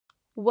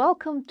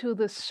Welcome to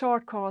this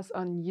short course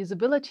on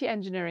Usability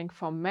Engineering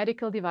for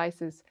Medical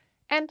Devices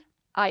and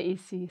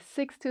IEC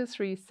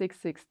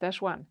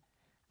 62366-1.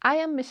 I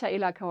am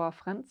Michaela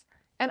Kauer-Franz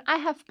and I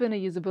have been a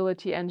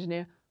usability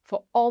engineer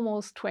for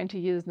almost 20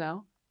 years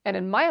now, and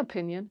in my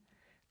opinion,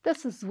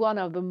 this is one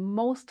of the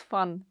most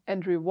fun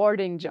and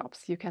rewarding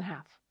jobs you can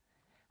have.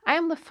 I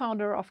am the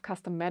founder of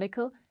Custom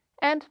Medical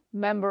and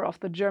member of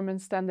the German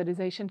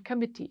Standardization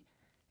Committee.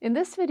 In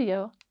this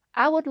video,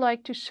 I would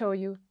like to show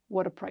you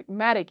what a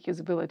pragmatic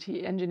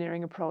usability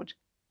engineering approach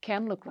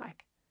can look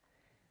like.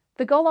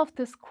 The goal of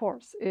this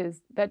course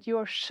is that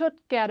you should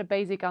get a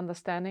basic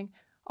understanding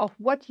of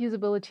what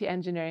usability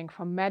engineering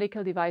for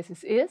medical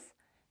devices is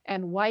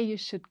and why you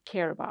should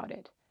care about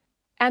it.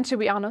 And to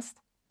be honest,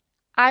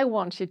 I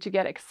want you to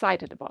get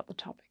excited about the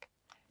topic.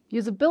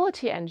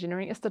 Usability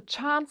engineering is the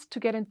chance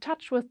to get in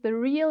touch with the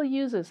real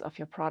users of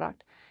your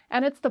product,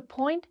 and it's the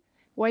point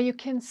where you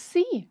can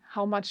see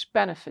how much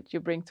benefit you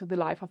bring to the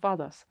life of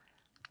others.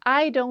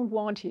 I don't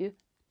want you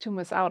to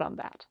miss out on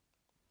that.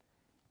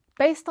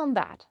 Based on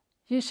that,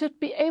 you should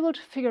be able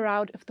to figure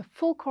out if the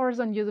full course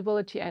on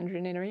usability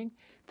engineering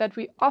that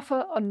we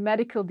offer on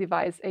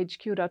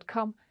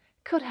medicaldevicehq.com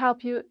could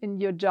help you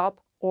in your job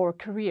or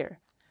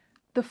career.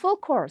 The full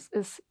course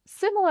is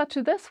similar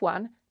to this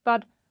one,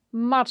 but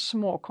much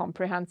more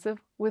comprehensive,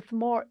 with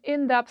more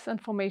in-depth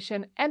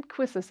information and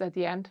quizzes at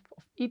the end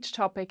of each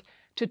topic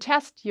to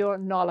test your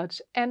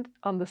knowledge and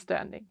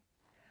understanding.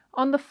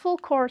 On the full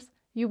course,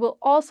 you will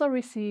also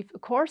receive a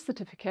course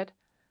certificate,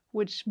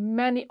 which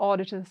many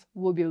auditors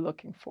will be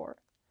looking for.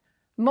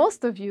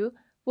 Most of you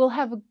will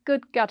have a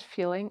good gut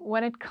feeling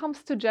when it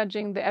comes to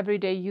judging the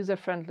everyday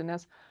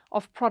user-friendliness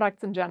of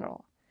products in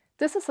general.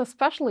 This is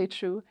especially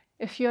true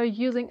if you are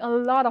using a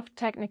lot of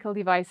technical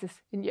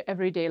devices in your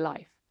everyday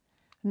life.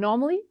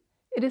 Normally,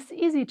 it is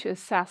easy to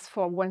assess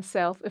for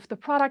oneself if the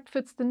product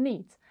fits the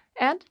needs,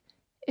 and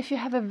if you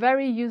have a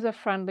very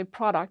user-friendly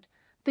product,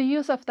 the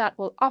use of that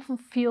will often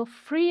feel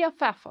free of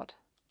effort.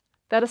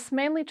 That is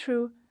mainly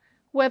true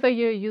whether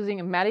you're using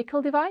a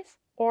medical device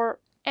or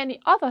any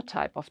other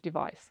type of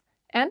device.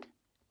 And,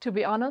 to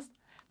be honest,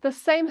 the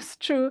same is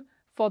true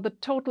for the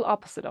total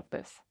opposite of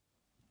this.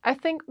 I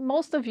think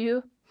most of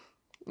you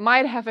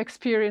might have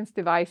experienced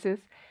devices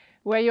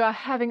where you are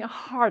having a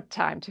hard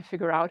time to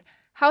figure out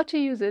how to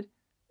use it,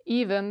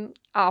 even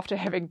after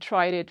having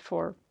tried it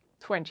for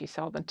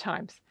 20,000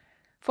 times.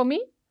 For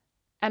me,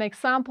 an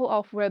example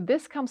of where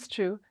this comes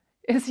true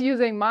is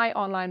using my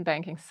online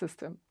banking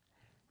system.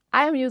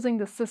 I am using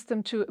the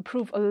system to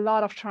approve a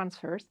lot of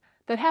transfers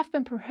that have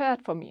been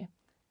prepared for me.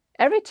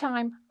 Every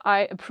time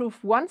I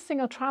approve one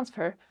single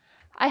transfer,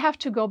 I have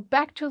to go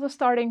back to the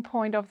starting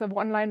point of the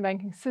online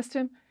banking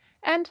system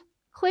and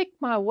click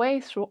my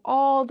way through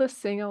all the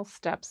single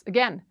steps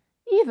again,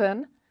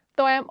 even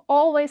though I am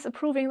always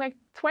approving like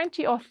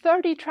 20 or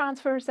 30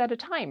 transfers at a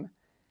time.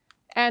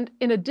 And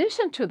in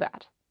addition to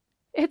that,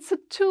 it's a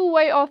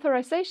two-way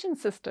authorization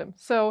system.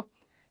 So,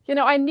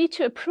 I need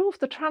to approve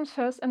the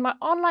transfers in my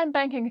online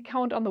banking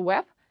account on the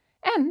web,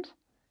 and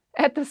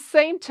at the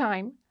same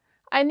time,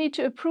 I need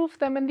to approve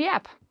them in the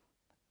app.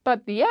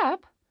 But the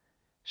app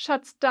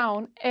shuts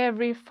down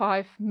every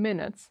 5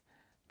 minutes,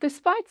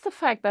 despite the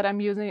fact that I'm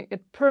using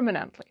it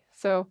permanently.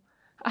 So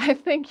I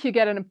think you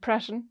get an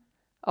impression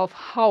of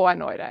how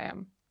annoyed I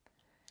am.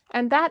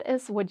 And that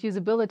is what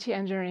usability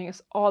engineering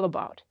is all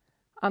about.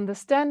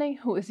 Understanding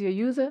who is your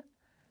user,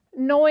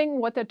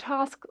 knowing what their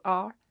tasks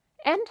are,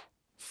 and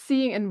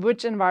seeing in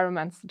which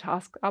environments the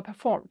tasks are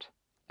performed.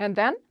 And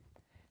then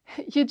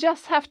you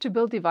just have to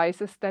build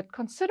devices that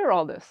consider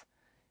all this,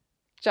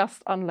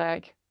 just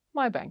unlike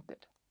my bank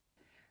did.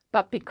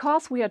 But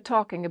because we are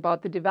talking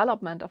about the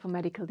development of a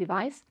medical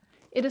device,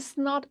 it is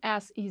not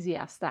as easy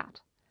as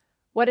that.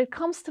 When it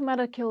comes to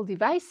medical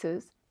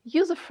devices,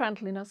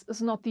 user-friendliness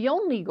is not the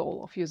only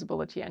goal of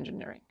usability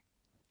engineering.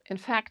 In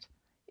fact,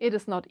 it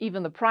is not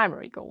even the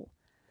primary goal.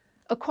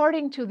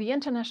 According to the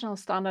International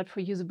Standard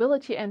for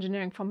Usability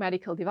Engineering for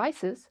Medical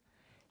Devices,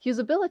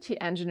 usability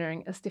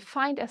engineering is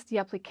defined as the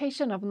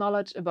application of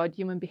knowledge about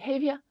human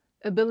behavior,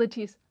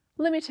 abilities,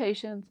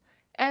 limitations,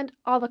 and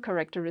other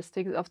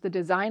characteristics of the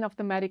design of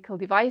the medical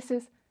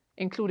devices,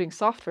 including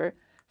software,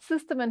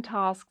 system and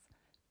tasks,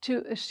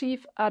 to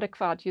achieve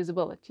adequate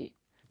usability.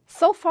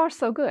 So far,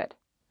 so good.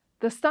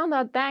 The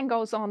standard then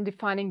goes on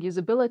defining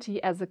usability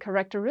as a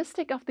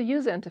characteristic of the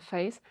user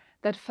interface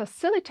that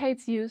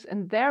facilitates use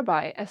and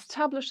thereby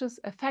establishes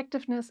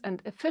effectiveness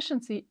and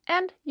efficiency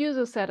and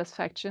user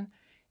satisfaction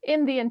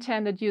in the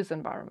intended use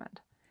environment.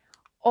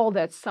 All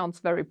that sounds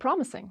very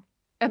promising,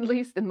 at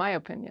least in my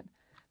opinion.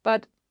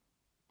 But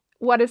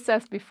what it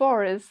says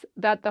before is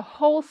that the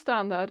whole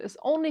standard is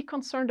only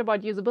concerned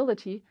about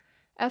usability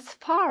as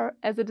far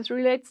as it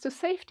relates to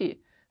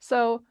safety.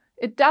 So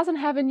it doesn't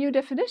have a new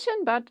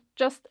definition, but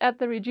just add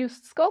the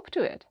reduced scope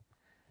to it.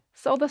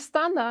 So the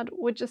standard,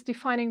 which is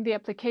defining the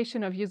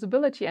application of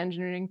usability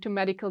engineering to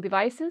medical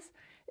devices,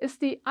 is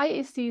the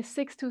IEC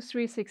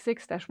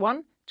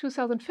 62366-1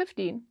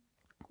 2015,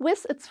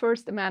 with its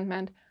first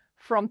amendment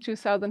from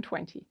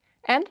 2020.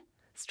 And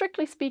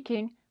strictly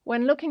speaking,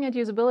 When looking at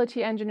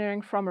usability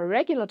engineering from a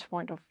regulatory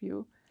point of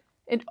view,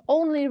 it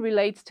only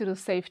relates to the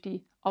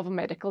safety of a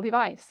medical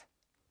device.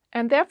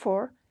 And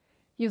therefore,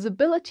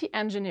 usability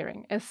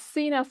engineering is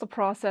seen as the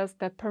process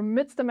that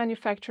permits the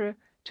manufacturer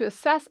to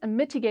assess and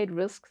mitigate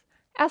risks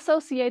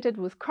associated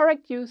with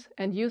correct use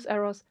and use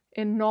errors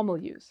in normal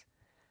use.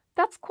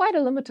 That's quite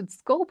a limited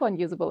scope on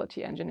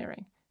usability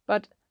engineering,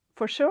 but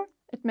for sure,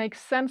 it makes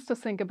sense to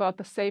think about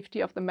the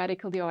safety of the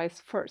medical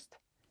device first.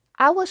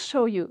 I will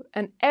show you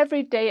an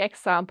everyday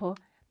example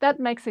that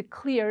makes it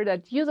clear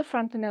that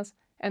user-friendliness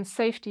and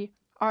safety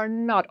are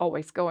not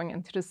always going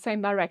into the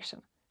same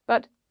direction.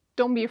 But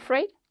don't be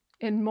afraid,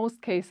 in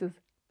most cases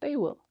they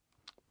will.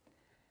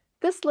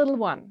 This little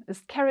one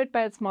is carried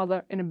by its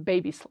mother in a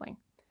baby sling.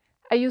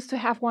 I used to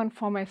have one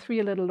for my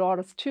 3 little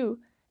daughters too,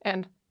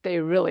 and they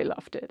really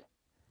loved it.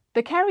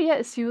 The carrier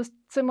is used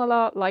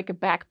similar like a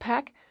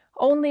backpack,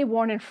 only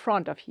worn in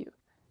front of you.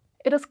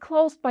 It is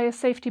closed by a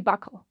safety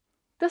buckle.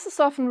 This is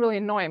often really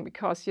annoying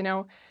because, you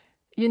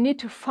need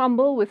to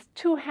fumble with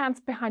 2 hands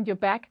behind your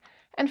back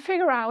and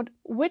figure out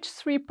which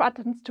 3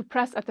 buttons to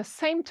press at the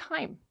same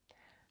time.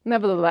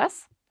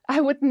 Nevertheless, I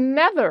would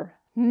never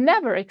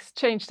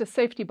exchange the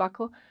safety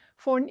buckle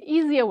for an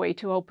easier way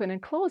to open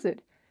and close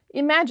it.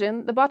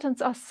 Imagine the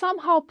buttons are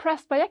somehow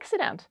pressed by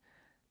accident.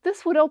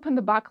 This would open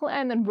the buckle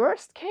and, in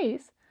worst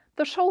case,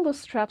 the shoulder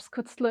straps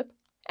could slip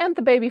and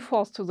the baby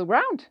falls to the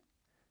ground.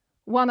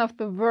 One of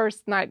the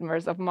worst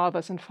nightmares of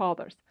mothers and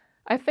fathers.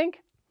 I think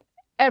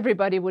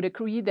everybody would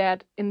agree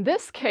that, in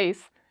this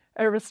case,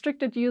 a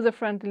restricted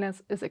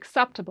user-friendliness is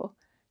acceptable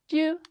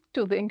due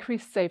to the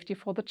increased safety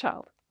for the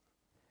child.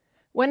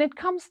 When it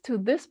comes to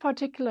this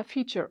particular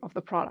feature of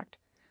the product,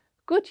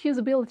 good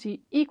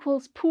usability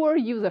equals poor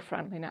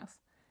user-friendliness,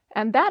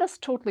 and that is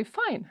totally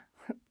fine.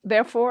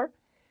 Therefore,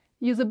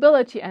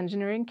 usability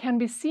engineering can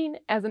be seen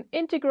as an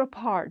integral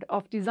part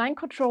of design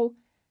control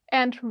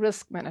and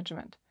risk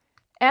management.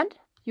 And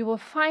you will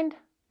find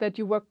that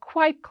you work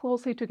quite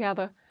closely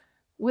together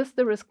with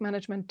the risk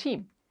management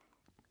team.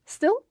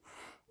 Still,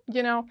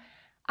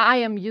 I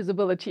am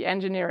usability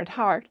engineer at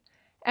heart,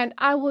 and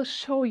I will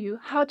show you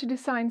how to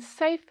design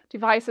safe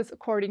devices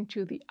according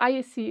to the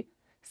IEC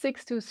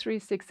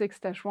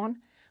 62366-1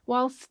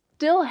 while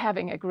still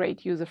having a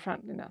great user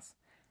friendliness.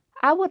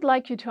 I would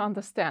like you to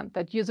understand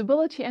that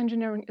usability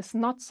engineering is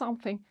not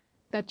something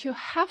that you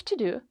have to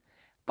do,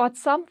 but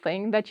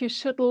something that you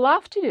should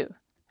love to do.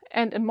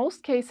 And in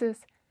most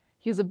cases,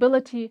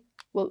 usability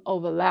will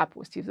overlap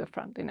with user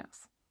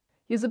friendliness.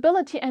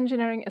 Usability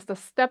engineering is the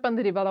step in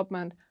the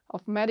development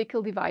of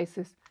medical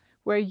devices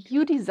where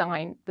you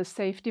design the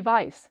safe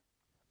device.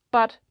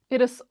 But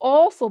it is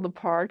also the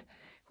part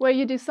where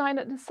you design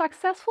a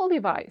successful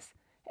device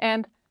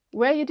and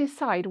where you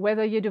decide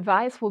whether your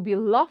device will be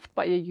loved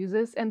by your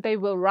users and they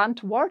will run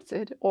towards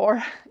it,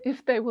 or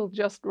if they will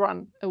just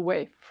run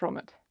away from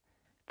it.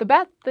 The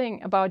bad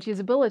thing about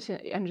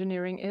usability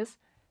engineering is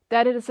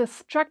that it is a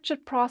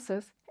structured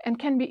process and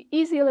can be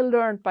easily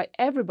learned by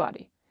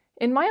everybody.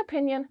 In my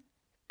opinion,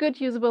 good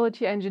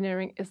usability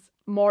engineering is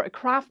more a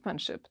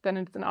craftsmanship than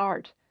it's an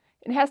art.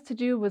 It has to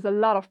do with a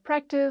lot of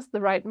practice,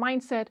 the right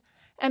mindset,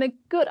 and a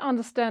good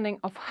understanding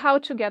of how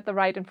to get the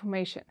right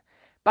information.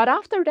 But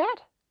after that,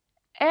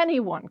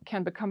 anyone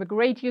can become a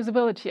great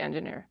usability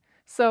engineer.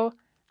 So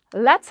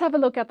let's have a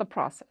look at the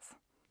process.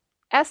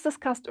 As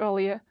discussed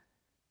earlier,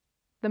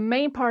 the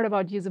main part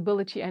about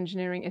usability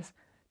engineering is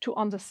to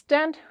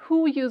understand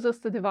who uses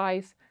the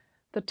device,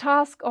 the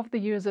task of the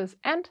users,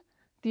 and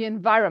the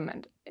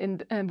environment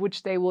in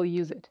which they will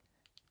use it.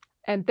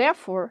 And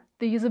therefore,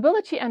 the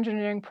usability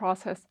engineering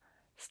process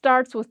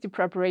starts with the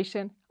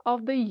preparation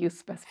of the use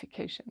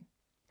specification.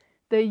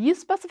 The use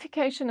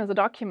specification is a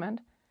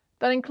document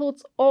that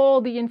includes all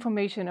the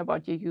information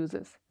about your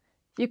users.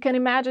 You can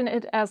imagine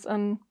it as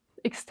an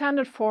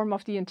extended form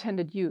of the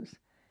intended use.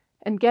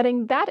 And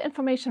getting that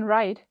information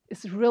right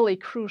is really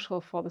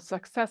crucial for the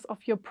success of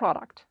your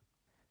product.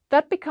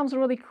 That becomes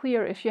really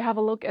clear if you have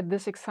a look at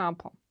this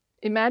example.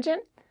 Imagine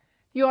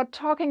you are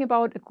talking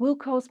about a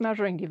glucose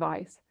measuring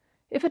device.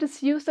 If it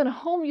is used in a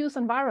home use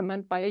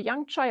environment by a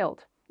young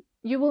child,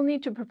 you will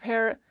need to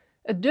prepare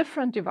a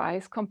different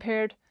device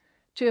compared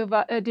to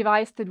a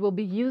device that will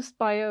be used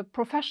by a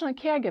professional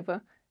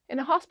caregiver in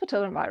a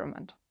hospital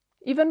environment.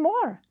 Even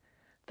more,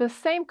 the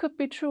same could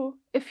be true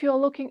if you are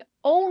looking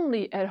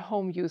only at a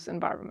home use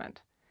environment.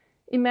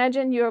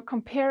 Imagine you're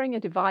comparing a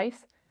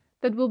device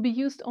that will be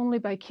used only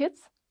by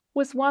kids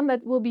with one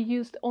that will be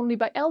used only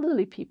by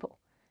elderly people.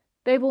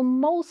 They will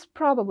most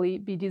probably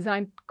be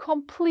designed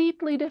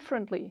completely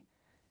differently.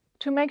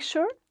 To make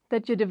sure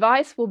that your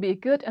device will be a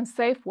good and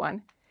safe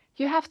one,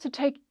 you have to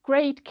take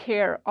great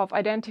care of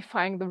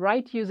identifying the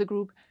right user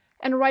group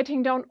and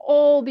writing down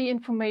all the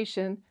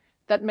information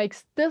that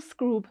makes this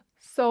group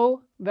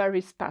so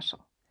very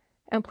special.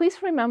 And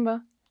please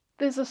remember,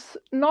 this is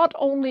not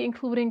only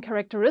including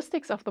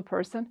characteristics of the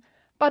person,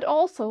 but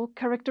also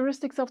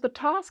characteristics of the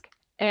task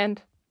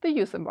and the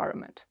use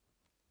environment.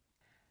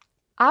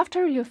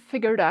 After you've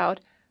figured out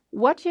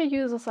what your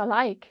users are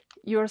like,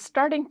 you're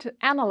starting to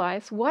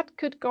analyze what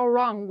could go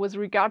wrong with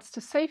regards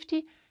to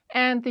safety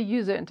and the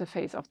user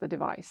interface of the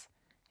device.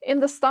 In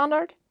the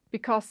standard,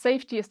 because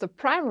safety is the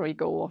primary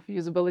goal of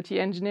usability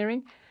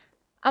engineering,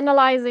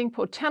 analyzing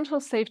potential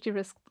safety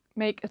risks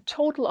make a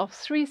total of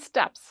 3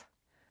 steps.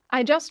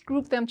 I just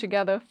grouped them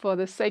together for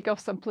the sake of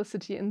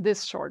simplicity in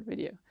this short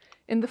video.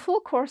 In the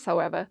full course,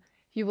 however,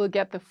 you will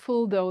get the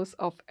full dose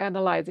of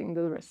analyzing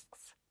the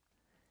risks.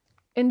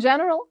 In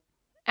general,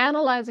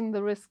 analyzing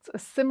the risks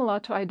is similar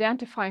to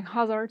identifying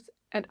hazards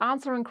and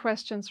answering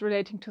questions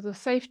relating to the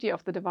safety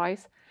of the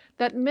device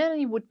that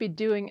many would be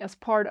doing as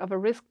part of a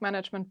risk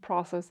management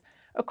process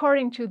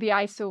according to the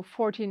ISO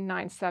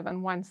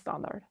 14971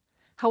 standard.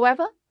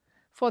 However,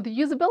 for the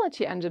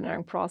usability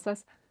engineering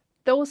process,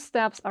 those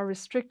steps are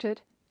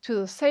restricted to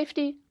the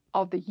safety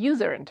of the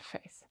user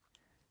interface.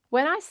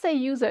 When I say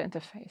user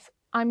interface,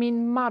 I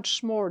mean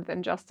much more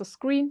than just the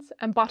screens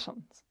and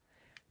buttons.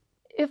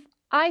 If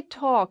I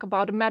talk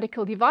about a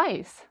medical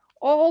device,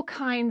 all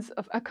kinds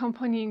of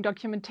accompanying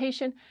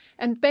documentation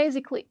and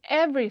basically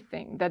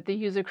everything that the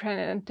user can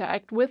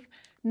interact with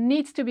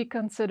needs to be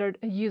considered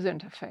a user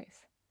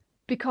interface.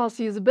 Because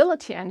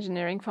usability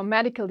engineering for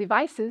medical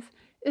devices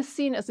is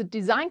seen as a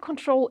design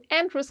control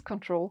and risk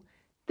control,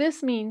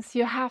 this means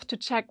you have to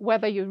check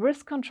whether your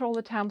risk control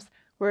attempts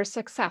were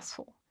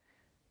successful.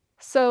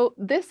 So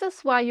this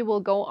is why you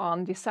will go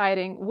on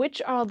deciding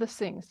which are the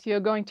things you're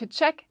going to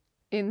check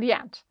in the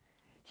end.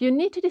 You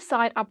need to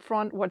decide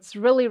upfront what's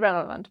really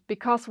relevant,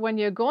 because when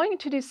you're going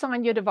to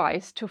design your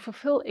device to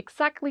fulfill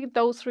exactly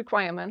those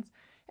requirements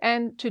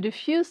and to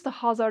diffuse the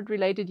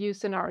hazard-related use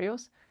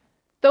scenarios,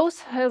 those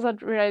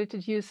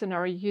hazard-related use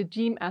scenarios you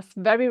deem as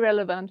very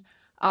relevant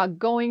are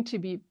going to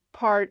be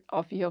part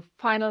of your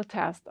final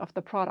test of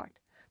the product,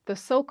 the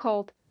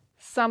so-called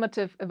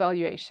summative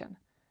evaluation.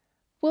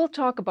 We'll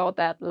talk about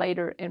that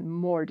later in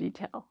more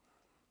detail.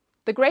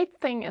 The great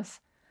thing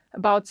is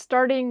about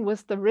starting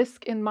with the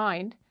risk in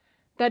mind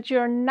that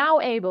you're now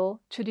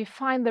able to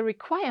define the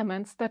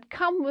requirements that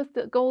come with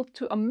the goal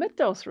to omit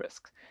those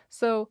risks.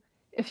 So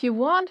if you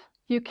want,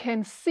 you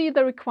can see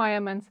the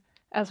requirements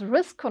as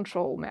risk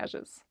control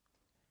measures.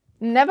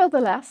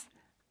 Nevertheless,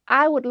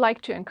 I would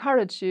like to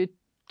encourage you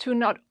to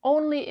not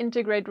only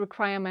integrate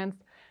requirements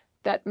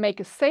that make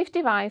a safe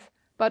device,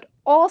 but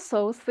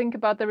also think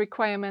about the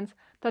requirements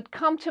that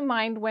come to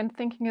mind when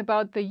thinking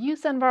about the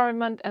use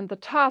environment and the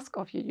task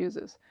of your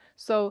users.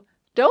 So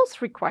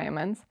those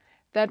requirements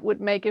that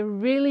would make a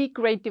really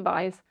great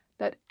device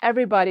that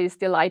everybody is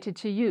delighted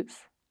to use.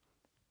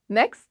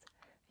 Next,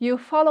 you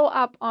follow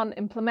up on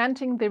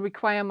implementing the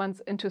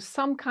requirements into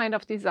some kind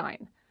of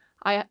design.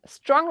 I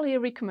strongly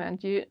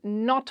recommend you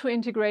not to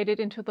integrate it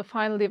into the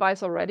final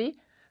device already,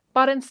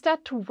 but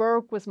instead to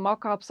work with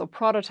mockups or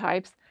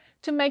prototypes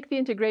to make the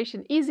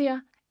integration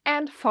easier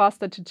and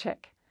faster to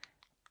check.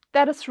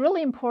 That is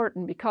really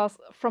important because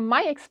from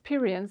my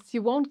experience,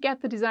 you won't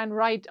get the design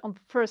right on the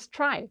first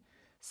try.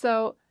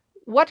 So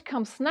what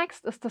comes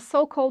next is the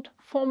so-called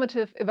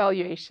formative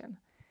evaluation.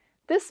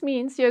 This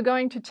means you're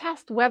going to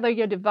test whether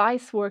your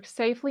device works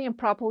safely and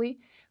properly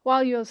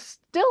while you're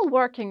still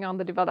working on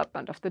the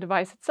development of the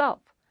device itself.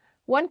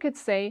 One could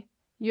say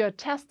you're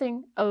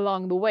testing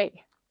along the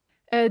way.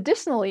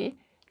 Additionally,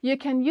 you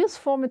can use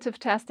formative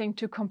testing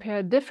to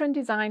compare different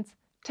designs,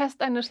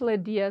 test initial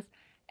ideas,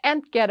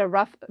 and get a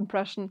rough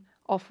impression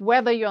of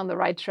whether you're on the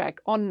right track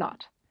or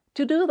not.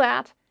 To do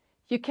that,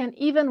 you can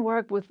even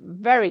work with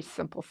very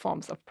simple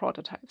forms of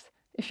prototypes.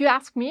 If you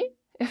ask me,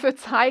 if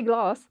it's high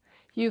gloss,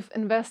 you've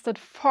invested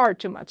far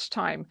too much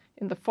time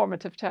in the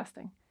formative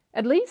testing,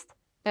 at least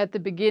at the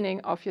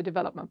beginning of your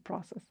development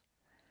process.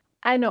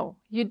 I know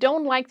you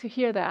don't like to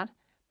hear that,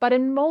 but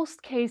in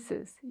most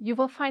cases, you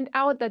will find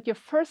out that your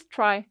first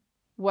try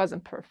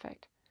wasn't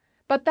perfect.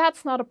 But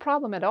that's not a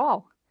problem at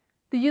all.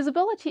 The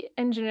usability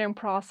engineering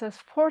process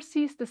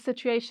foresees the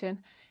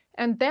situation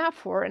and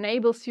therefore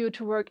enables you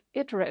to work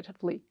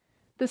iteratively.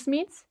 This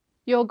means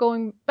you're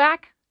going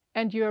back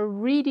and you're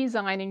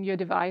redesigning your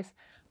device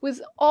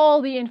with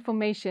all the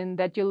information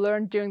that you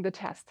learned during the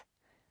test.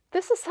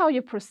 This is how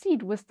you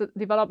proceed with the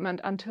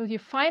development until you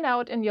find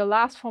out in your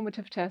last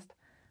formative test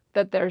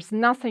that there's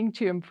nothing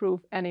to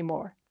improve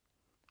anymore.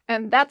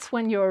 And that's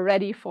when you're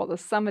ready for the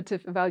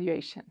summative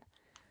evaluation.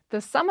 The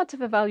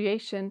summative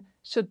evaluation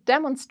should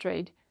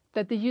demonstrate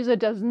that the user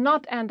does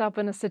not end up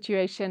in a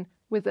situation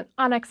with an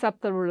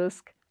unacceptable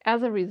risk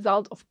as a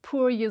result of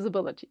poor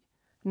usability.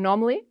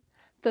 Normally,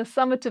 the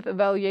summative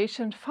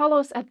evaluation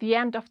follows at the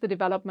end of the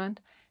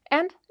development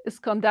and is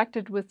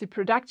conducted with the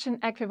production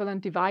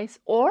equivalent device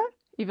or,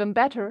 even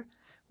better,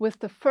 with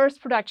the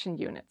first production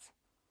units.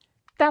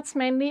 That's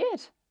mainly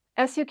it.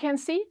 As you can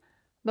see,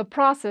 the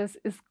process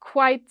is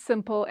quite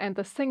simple and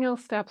the single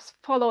steps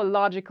follow a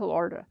logical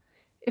order.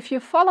 If you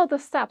follow the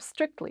steps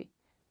strictly,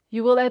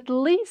 you will at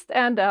least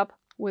end up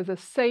with a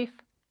safe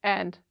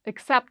and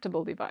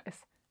acceptable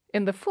device.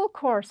 In the full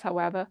course,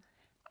 however,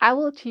 I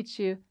will teach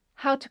you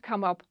how to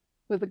come up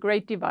with a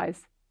great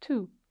device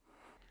too.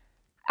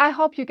 I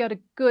hope you get a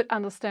good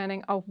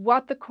understanding of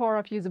what the core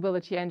of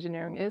usability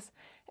engineering is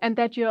and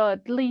that you're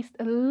at least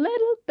a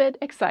little bit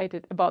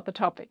excited about the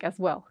topic as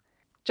well.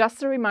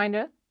 Just a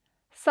reminder,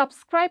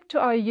 subscribe to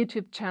our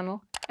YouTube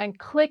channel and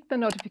click the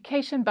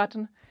notification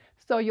button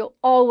so you'll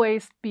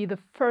always be the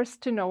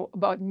first to know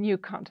about new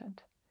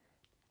content.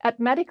 At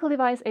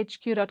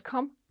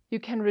medicaldevicehq.com, you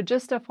can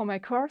register for my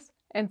course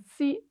and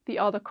see the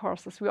other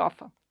courses we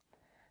offer.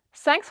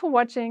 Thanks for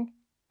watching.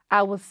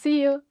 I will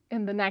see you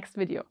in the next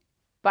video.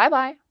 Bye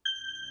bye.